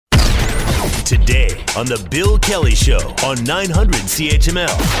Today on The Bill Kelly Show on 900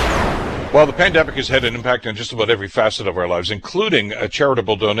 CHML. Well, the pandemic has had an impact on just about every facet of our lives, including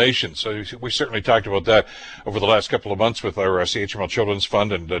charitable donations. So we certainly talked about that over the last couple of months with our CHML Children's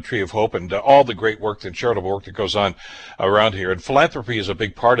Fund and Tree of Hope and all the great work and charitable work that goes on around here. And philanthropy is a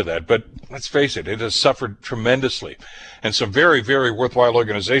big part of that. But let's face it, it has suffered tremendously. And some very, very worthwhile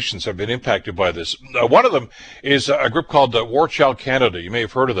organizations have been impacted by this. One of them is a group called War Child Canada. You may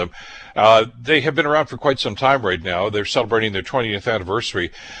have heard of them. They have been around for quite some time right now. They're celebrating their 20th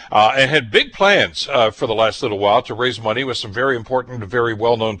anniversary and had big plans for the last little while to raise money with some very important, very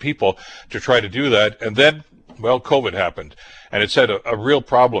well-known people to try to do that. And then, well, COVID happened, and it's had a real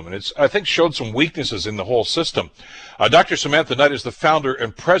problem. And it's, I think, showed some weaknesses in the whole system. Dr. Samantha Knight is the founder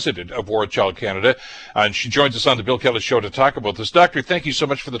and president of War Child Canada, and she joins us on the Bill Kelly Show to talk about this. Doctor, thank you so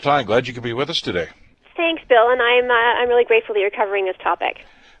much for the time. Glad you could be with us today. Thanks, Bill, and I'm really grateful that you're covering this topic.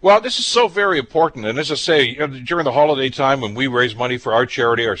 Well, this is so very important, and as I say, during the holiday time when we raise money for our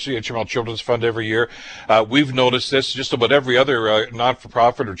charity, our CHML Children's Fund every year, we've noticed this. Just about every other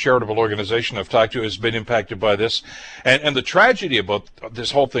not-for-profit or charitable organization I've talked to has been impacted by this. And the tragedy about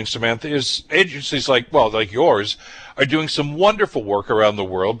this whole thing, Samantha, is agencies like yours are doing some wonderful work around the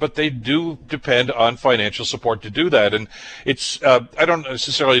world, but they do depend on financial support to do that. And it's I don't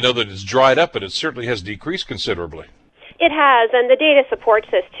necessarily know that it's dried up, but it certainly has decreased considerably. It has, and the data supports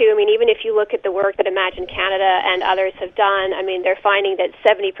this, too. I mean, even if you look at the work that Imagine Canada and others have done, I mean, they're finding that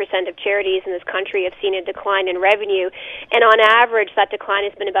 70% of charities in this country have seen a decline in revenue, and on average, that decline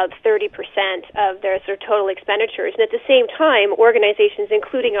has been about 30% of their sort of total expenditures. And at the same time, organizations,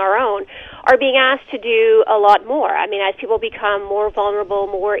 including our own, are being asked to do a lot more. I mean, as people become more vulnerable,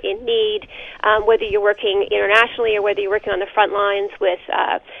 more in need, whether you're working internationally or whether you're working on the front lines with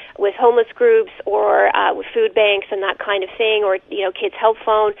homeless groups or with food banks and that kind of thing, or Kids Help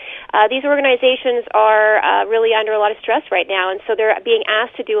Phone. These organizations are really under a lot of stress right now, and so they're being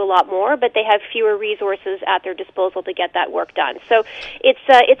asked to do a lot more, but they have fewer resources at their disposal to get that work done. So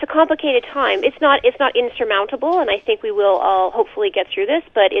it's a complicated time. It's not insurmountable, and I think we will all hopefully get through this.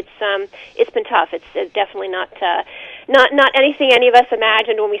 But it's been tough. It's definitely not anything any of us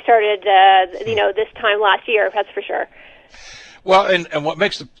imagined when we started this time last year. That's for sure. Well, and what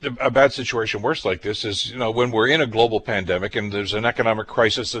makes a bad situation worse like this is, when we're in a global pandemic and there's an economic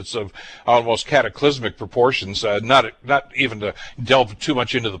crisis that's of almost cataclysmic proportions, not even to delve too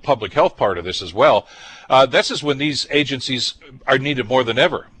much into the public health part of this as well, this is when these agencies are needed more than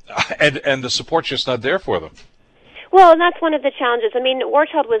ever, and the support's just not there for them. Well, and that's one of the challenges. I mean, War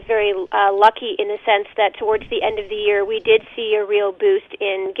Child was very lucky in the sense that towards the end of the year, we did see a real boost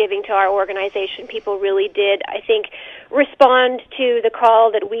in giving to our organization. People really did, I think, respond to the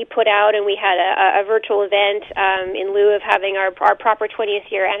call that we put out, and we had a virtual event in lieu of having our proper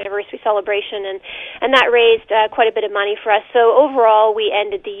 20th year anniversary celebration, and that raised quite a bit of money for us. So overall, we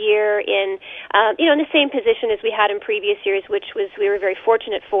ended the year in the same position as we had in previous years, which was we were very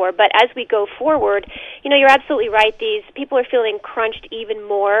fortunate for. But as we go forward, you're absolutely right. These people are feeling crunched even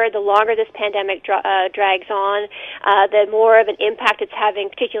more. The longer this pandemic drags on, the more of an impact it's having,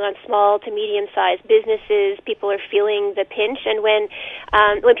 particularly on small to medium-sized businesses. People are feeling the pinch, and when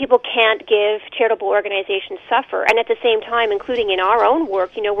people can't give, charitable organizations suffer. And at the same time, including in our own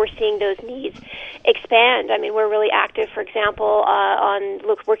work, we're seeing those needs expand. I mean, we're really active, for example,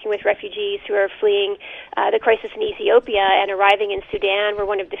 working with refugees who are fleeing the crisis in Ethiopia and arriving in Sudan. We're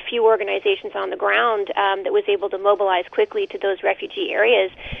one of the few organizations on the ground that was able to mobilize quickly to those refugee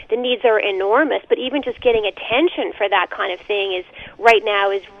areas. The needs are enormous, but even just getting attention for that kind of thing right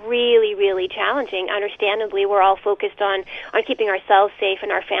now is really, really challenging. Understandably, we're all focused on keeping ourselves safe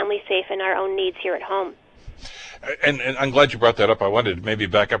and our families safe and our own needs here at home. And I'm glad you brought that up. I wanted to maybe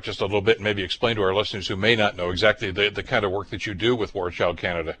back up just a little bit and maybe explain to our listeners who may not know exactly the kind of work that you do with War Child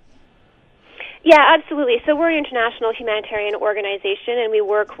Canada. Yeah, absolutely. So we're an international humanitarian organization, and we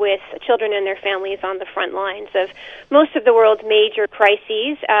work with children and their families on the front lines of most of the world's major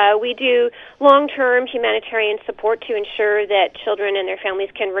crises. We do long-term humanitarian support to ensure that children and their families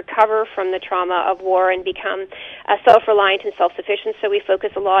can recover from the trauma of war and become self-reliant and self-sufficient. So we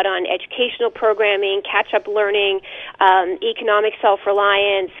focus a lot on educational programming, catch-up learning, economic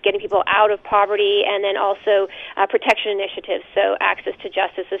self-reliance, getting people out of poverty, and then also protection initiatives, so access to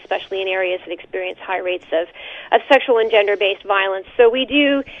justice, especially in areas that experience high rates of sexual and gender-based violence. So we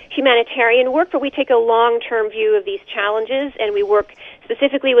do humanitarian work, but we take a long-term view of these challenges, and we work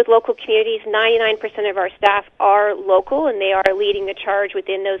specifically with local communities. 99% of our staff are local, and they are leading the charge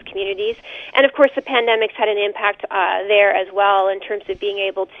within those communities. And of course, the pandemic's had an impact there as well in terms of being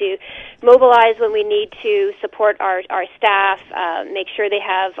able to mobilize when we need to, support our staff, make sure they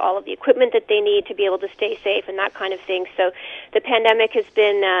have all of the equipment that they need to be able to stay safe and that kind of thing. So the pandemic has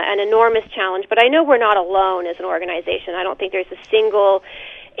been an enormous challenge, but I know we're not alone as an organization. I don't think there's a single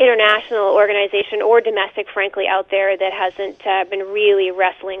international organization or domestic, frankly, out there that hasn't been really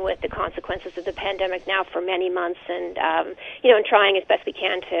wrestling with the consequences of the pandemic now for many months, and and trying as best we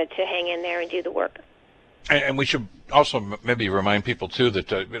can to hang in there and do the work. And we should also maybe remind people too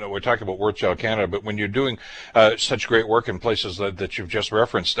that we're talking about War Child Canada, but when you're doing such great work in places that you've just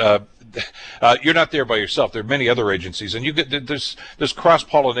referenced, you're not there by yourself. There are many other agencies, and you get there's cross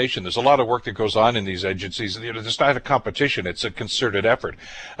pollination. There's a lot of work that goes on in these agencies. It's not a competition; it's a concerted effort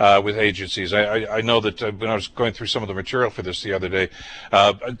with agencies. I know that when I was going through some of the material for this the other day,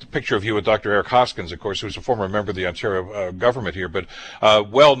 a picture of you with Dr. Eric Hoskins, of course, who's a former member of the Ontario government here, but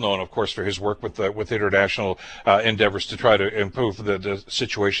well known, of course, for his work with international endeavors to try to improve the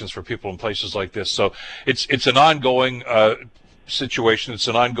situations for people in places like this. So it's an ongoing situation. It's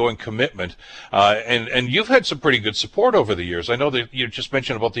an ongoing commitment, and you've had some pretty good support over the years. I know that you just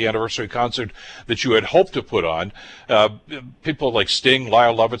mentioned about the anniversary concert that you had hoped to put on. People like Sting,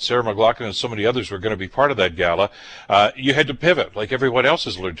 Lyle Lovett, Sarah McLachlan, and so many others were going to be part of that gala. You had to pivot, like everyone else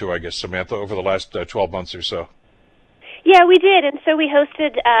has learned to, I guess, Samantha, over the last 12 months or so. Yeah, we did, and so we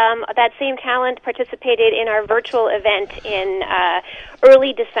hosted that same talent participated in our virtual event in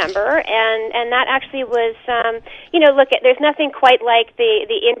early December, and that actually was, look, there's nothing quite like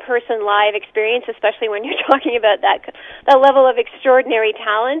the in-person live experience, especially when you're talking about that level of extraordinary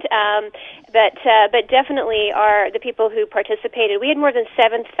talent. But definitely the people who participated. We had more than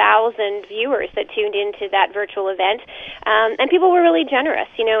 7,000 viewers that tuned into that virtual event, and people were really generous,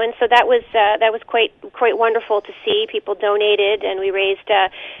 and so that was quite wonderful to see. People donated, and we raised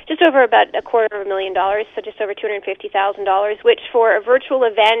just over about $250,000, so just over $250,000, which for a virtual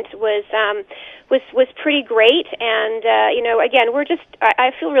event was pretty great. And again,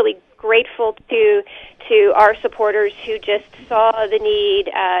 I feel really grateful to our supporters who just saw the need,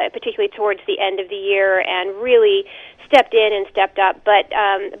 particularly towards the end of the year, and really stepped in and stepped up. But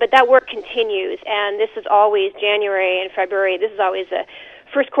that work continues, and this is always January and February. This is always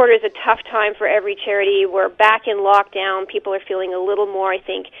first quarter is a tough time for every charity. We're back in lockdown. People are feeling a little more, I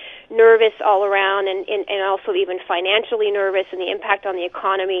think, nervous all around, and also even financially nervous, and the impact on the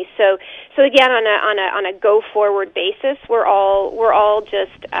economy. So again, on a go forward basis, we're all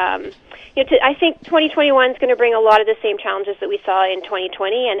just. I think 2021 is going to bring a lot of the same challenges that we saw in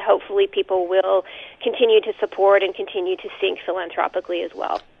 2020, and hopefully people will continue to support and continue to think philanthropically as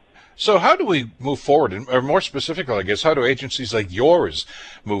well. So how do we move forward? Or more specifically, I guess, how do agencies like yours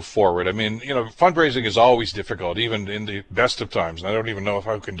move forward? I mean, fundraising is always difficult, even in the best of times. And I don't even know if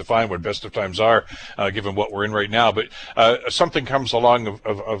I can define what best of times are, given what we're in right now. But something comes along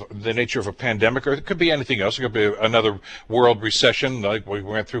of the nature of a pandemic, or it could be anything else. It could be another world recession, like we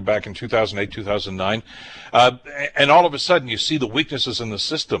went through back in 2008, 2009. And all of a sudden, you see the weaknesses in the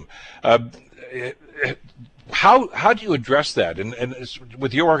system. How do you address that? And it's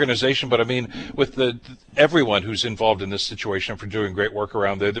with your organization, but I mean with everyone who's involved in this situation for doing great work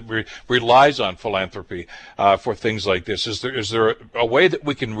around there that relies on philanthropy for things like this. Is there a way that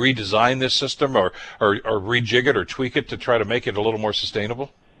we can redesign this system or rejig it or tweak it to try to make it a little more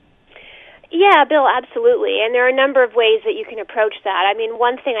sustainable? Yeah, Bill, absolutely. And there are a number of ways that you can approach that. I mean,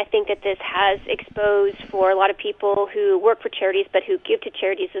 one thing I think that this has exposed for a lot of people who work for charities but who give to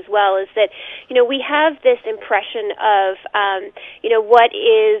charities as well is that, we have this impression of, what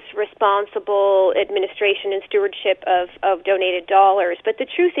is responsible administration and stewardship of donated dollars. But the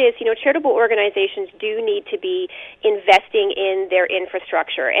truth is, charitable organizations do need to be investing in their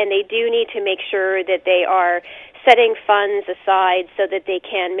infrastructure, and they do need to make sure that they are setting funds aside so that they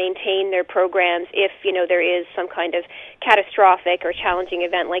can maintain their programs if, there is some kind of catastrophic or challenging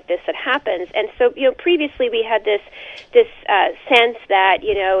event like this that happens. And so, previously we had this sense that,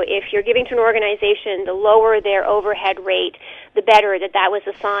 if you're giving to an organization, the lower their overhead rate, the better, that was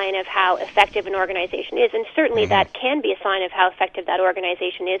a sign of how effective an organization is. And certainly that can be a sign of how effective that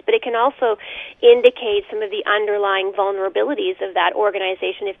organization is, but it can also indicate some of the underlying vulnerabilities of that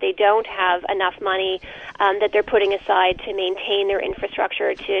organization if they don't have enough money that they're putting aside to maintain their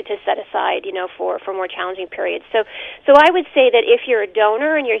infrastructure, to set aside, for more challenging periods. So I would say that if you're a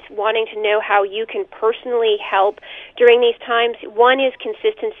donor and you're wanting to know how you can personally help during these times, one is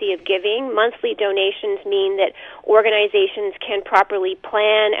consistency of giving. Monthly donations mean that organizations can properly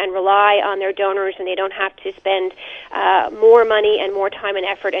plan and rely on their donors, and they don't have to spend more money and more time and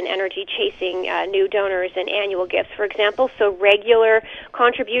effort and energy chasing new donors and annual gifts, for example. So regular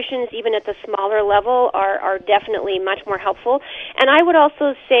contributions, even at the smaller level, are definitely much more helpful. And I would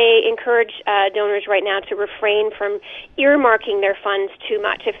also say encourage donors right now to refrain from earmarking their funds too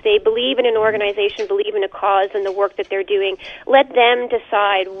much. If they believe in an organization, believe in a cause and the work that they're doing, let them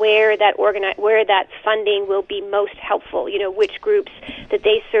decide where that funding will be most helpful. You know, which groups that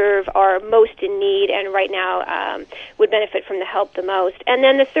they serve are most in need and right now would benefit from the help the most. And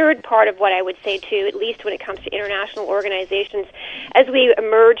then the third part of what I would say too, at least when it comes to international organizations, as we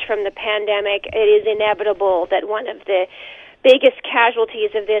emerge from the pandemic, it is inevitable that one of the biggest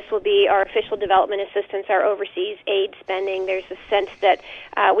casualties of this will be our official development assistance, our overseas aid spending. There's a sense that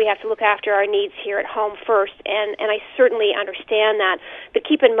we have to look after our needs here at home first, and I certainly understand that. But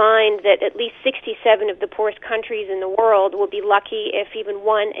keep in mind that at least 67 of the poorest countries in the world will be lucky if even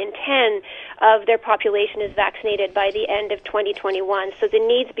 1 in 10 of their population is vaccinated by the end of 2021. So the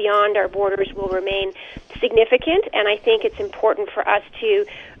needs beyond our borders will remain significant, and I think it's important for us to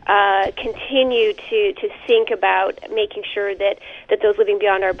continue to think about making sure that those living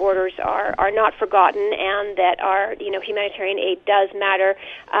beyond our borders are not forgotten, and that our humanitarian aid does matter,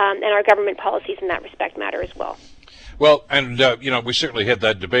 and our government policies in that respect matter as well. Well, and we certainly had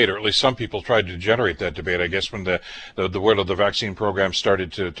that debate, or at least some people tried to generate that debate, I guess, when the word of the vaccine program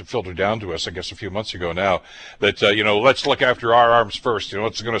started to filter down to us, I guess a few months ago now, that, let's look after our arms first,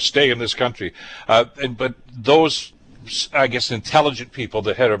 it's going to stay in this country. But those, I guess, intelligent people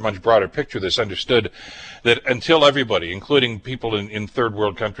that had a much broader picture of this understood that until everybody, including people in third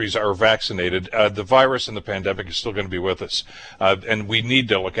world countries, are vaccinated, the virus and the pandemic is still going to be with us. And we need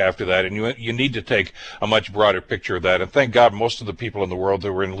to look after that, and you need to take a much broader picture of that. And thank God most of the people in the world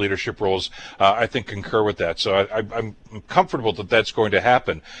that were in leadership roles, I think, concur with that. So I'm comfortable that that's going to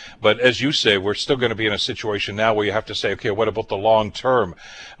happen. But as you say, we're still going to be in a situation now where you have to say, okay, what about the long term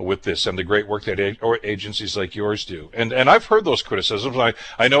with this and the great work that agencies like yours do? And I've heard those criticisms.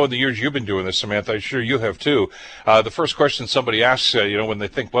 I know in the years you've been doing this, Samantha, I'm sure you have too. The first question somebody asks, when they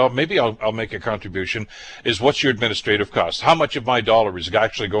think, well, maybe I'll make a contribution, is what's your administrative cost? How much of my dollar is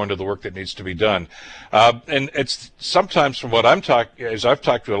actually going to the work that needs to be done? And it's sometimes, from what I've talked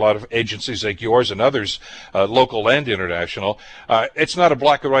to a lot of agencies like yours and others, local and international, it's not a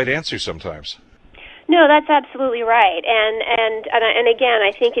black or white answer sometimes. No, that's absolutely right, and again,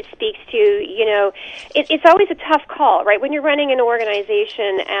 I think it speaks to it's always a tough call, right? When you're running an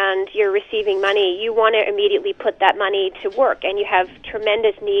organization and you're receiving money, you want to immediately put that money to work, and you have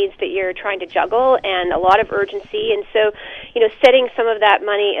tremendous needs that you're trying to juggle, and a lot of urgency, and so setting some of that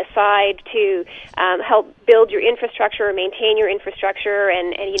money aside to help build your infrastructure or maintain your infrastructure,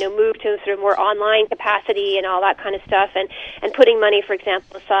 and move to sort of more online capacity and all that kind of stuff, and putting money, for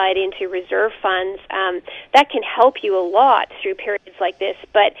example, aside into reserve funds. That can help you a lot through periods like this,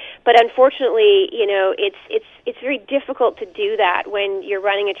 but unfortunately, it's very difficult to do that when you're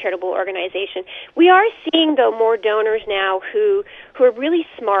running a charitable organization. We are seeing, though, more donors now who are really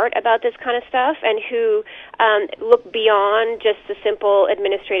smart about this kind of stuff and who look beyond just the simple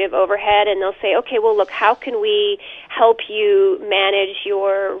administrative overhead, and they'll say, okay, well, look, how can we help you manage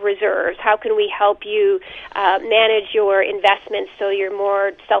your reserves? How can we help you manage your investments so you're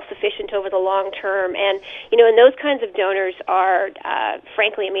more self-sufficient over the long term? And and those kinds of donors are,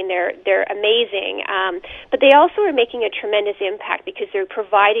 frankly, they're amazing. But they also are making a tremendous impact because they're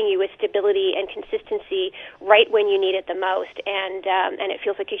providing you with stability and consistency right when you need it the most, and it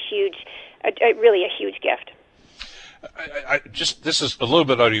feels like really a huge gift. This is a little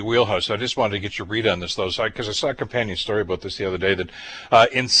bit out of your wheelhouse. I just wanted to get your read on this, though, because I saw a companion story about this the other day,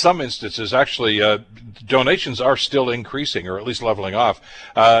 that in some instances, actually, donations are still increasing, or at least leveling off,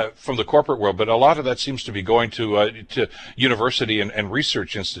 from the corporate world, but a lot of that seems to be going to university and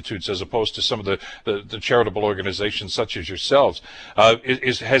research institutes, as opposed to some of the charitable organizations such as yourselves.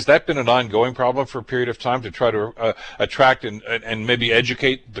 Has that been an ongoing problem for a period of time, to try to attract and maybe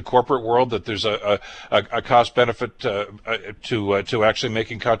educate the corporate world that there's a cost benefit to actually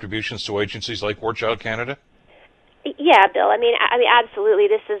making contributions to agencies like War Child Canada? Yeah, Bill. I mean, absolutely.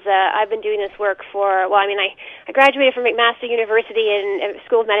 This is I've been doing this work for. Well, I graduated from McMaster University in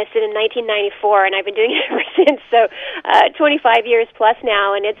School of Medicine in 1994, and I've been doing it ever since. So, 25 years plus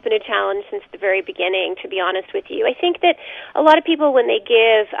now, and it's been a challenge since the very beginning. To be honest with you, I think that a lot of people, when they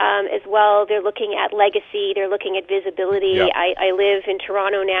give, as well, they're looking at legacy. They're looking at visibility. Yeah. I live in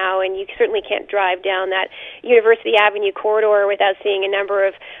Toronto now, and you certainly can't drive down that University Avenue corridor without seeing a number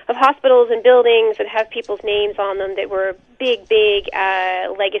of hospitals and buildings that have people's names on them that were big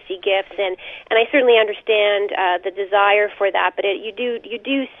legacy gifts, and I certainly understand the desire for that, but you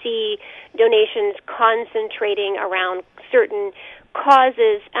do see donations concentrating around certain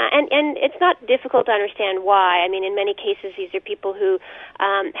causes, and it's not difficult to understand why. I mean, in many cases, these are people who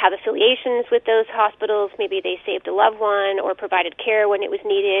have affiliations with those hospitals. Maybe they saved a loved one or provided care when it was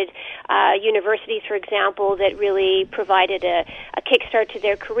needed. Universities, for example, that really provided a kickstart to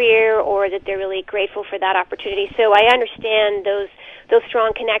their career, or that they're really grateful for that opportunity. So I understand those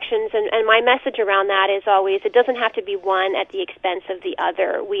strong connections, and my message around that is always, it doesn't have to be one at the expense of the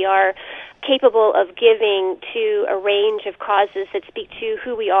other. We are capable of giving to a range of causes that speak to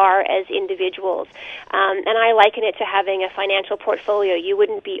who we are as individuals. And I liken it to having a financial portfolio. You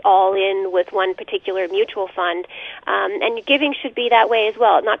wouldn't be all in with one particular mutual fund. And giving should be that way as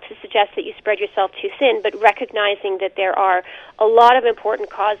well, not to suggest that you spread yourself too thin, but recognizing that there are a lot of important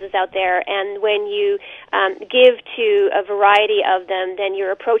causes out there, and when you give to a variety of them, then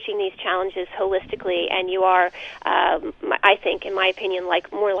you're approaching these challenges holistically, and you are, I think, in my opinion,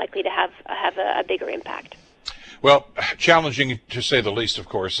 more likely to have a bigger impact. Well, challenging to say the least, of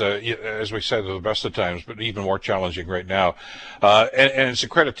course, as we said at the best of times, but even more challenging right now. And it's a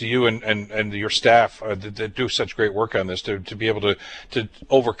credit to you and your staff that do such great work on this to be able to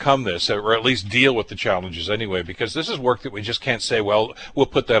overcome this, or at least deal with the challenges anyway, because this is work that we just can't say, well, we'll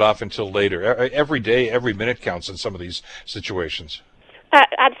put that off until later. Every day, every minute counts in some of these situations.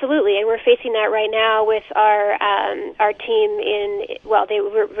 Absolutely, and we're facing that right now with our team they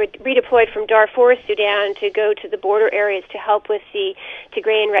were redeployed from Darfur, Sudan, to go to the border areas to help with the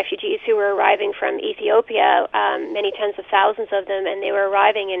Tigrayan refugees who were arriving from Ethiopia, many tens of thousands of them, and they were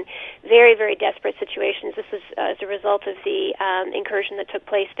arriving in very, very desperate situations. This was as a result of the incursion that took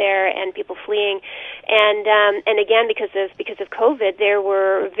place there and people fleeing, and again because of COVID, there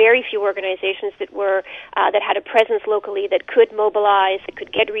were very few organizations that had a presence locally that could mobilize, that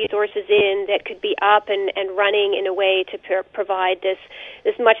could get resources in, that could be up and running in a way to provide this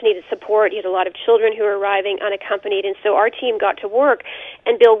much-needed support. You had a lot of children who were arriving unaccompanied, and so our team got to work.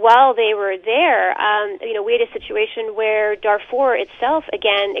 And Bill, while they were there, we had a situation where Darfur itself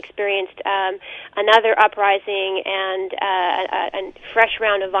again experienced another uprising and a fresh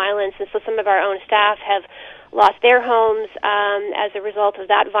round of violence, and so some of our own staff have lost their homes as a result of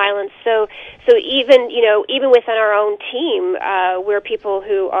that violence. So even within our own team, there are people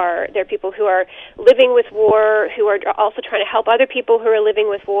who are living with war, who are also trying to help other people who are living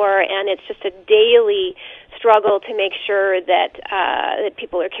with war, and it's just a daily struggle to make sure that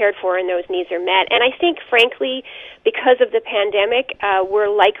people are cared for and those needs are met. And I think, frankly, because of the pandemic, we're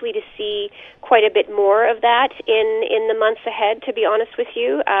likely to see quite a bit more of that in the months ahead, to be honest with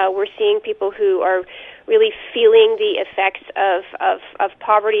you. We're seeing people who are really feeling the effects of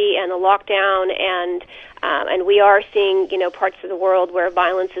poverty and the lockdown, and we are seeing parts of the world where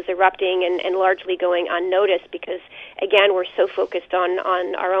violence is erupting and largely going unnoticed because, again, we're so focused on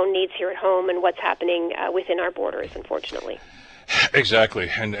our own needs here at home and what's happening within our borders, unfortunately. Exactly,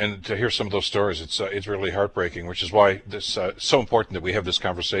 and to hear some of those stories, it's really heartbreaking, which is why this so important that we have this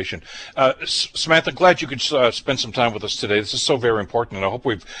conversation. Samantha, glad you could spend some time with us today. This is so very important, and I hope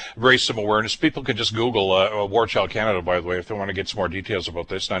we've raised some awareness. People can just Google War Child Canada, by the way, if they want to get some more details about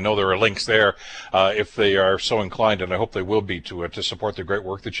this. And I know there are links there if they are so inclined, and I hope they will be to support the great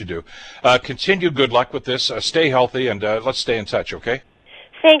work that you do. Continued good luck with this. Stay healthy, and let's stay in touch, okay?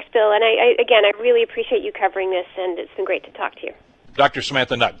 Thanks, Bill. And I really appreciate you covering this, and it's been great to talk to you. Dr.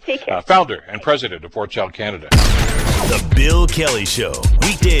 Samantha Nutt, founder and president of War Child Canada. The Bill Kelly Show,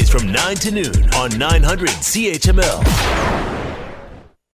 weekdays from 9 to noon on 900 CHML.